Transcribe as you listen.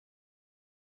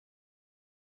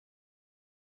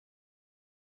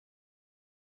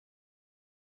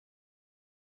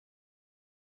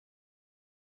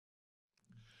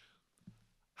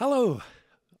Hello,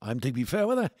 I'm Digby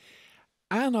Fairweather,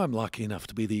 and I'm lucky enough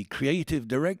to be the creative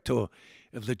director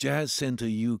of the Jazz Centre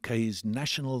UK's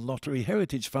National Lottery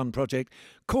Heritage Fund project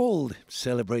called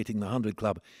Celebrating the 100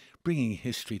 Club, bringing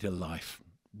history to life.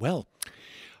 Well,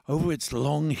 over its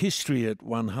long history at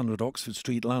 100 Oxford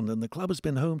Street, London, the club has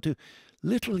been home to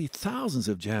literally thousands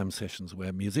of jam sessions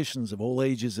where musicians of all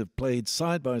ages have played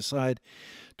side by side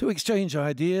to exchange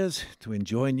ideas, to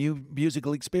enjoy new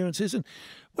musical experiences and,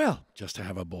 well, just to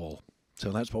have a ball.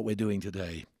 So that's what we're doing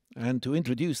today. And to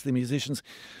introduce the musicians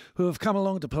who have come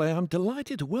along to play, I'm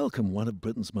delighted to welcome one of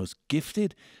Britain's most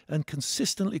gifted and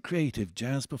consistently creative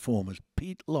jazz performers,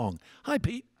 Pete Long. Hi,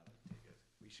 Pete.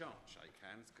 We shan't shake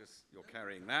hands because you're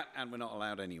carrying that and we're not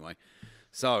allowed anyway.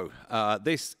 So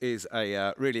this is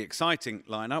a really exciting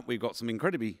lineup. We've got some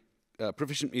incredibly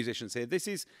proficient musicians here. This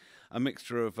is a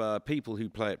mixture of people who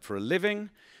play it for a living,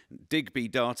 Digby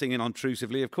darting in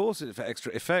unobtrusively, of course, for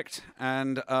extra effect,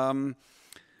 and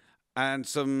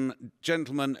some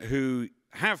gentlemen who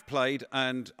have played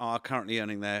and are currently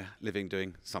earning their living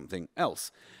doing something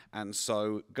else. And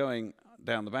so going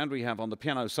down the band, we have on the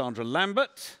piano Sandra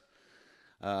Lambert,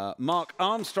 Mark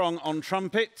Armstrong on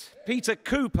trumpet, Peter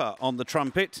Cooper on the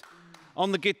trumpet,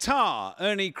 on the guitar,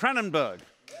 Ernie Cranenburgh,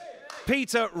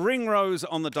 Peter Ringrose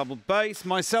on the double bass,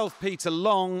 myself, Peter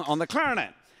Long, on the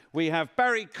clarinet. We have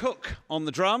Barry Cook on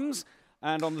the drums,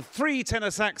 and on the three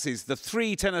tenor saxes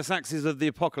of the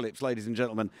apocalypse, ladies and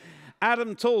gentlemen,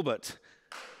 Adam Talbot,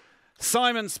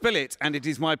 Simon Spillett, and it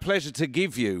is my pleasure to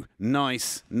give you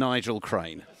nice Nigel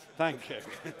Crane. Thank you.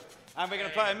 And we're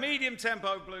going to play a medium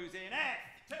tempo blues in F,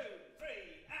 2,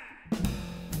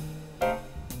 3, and...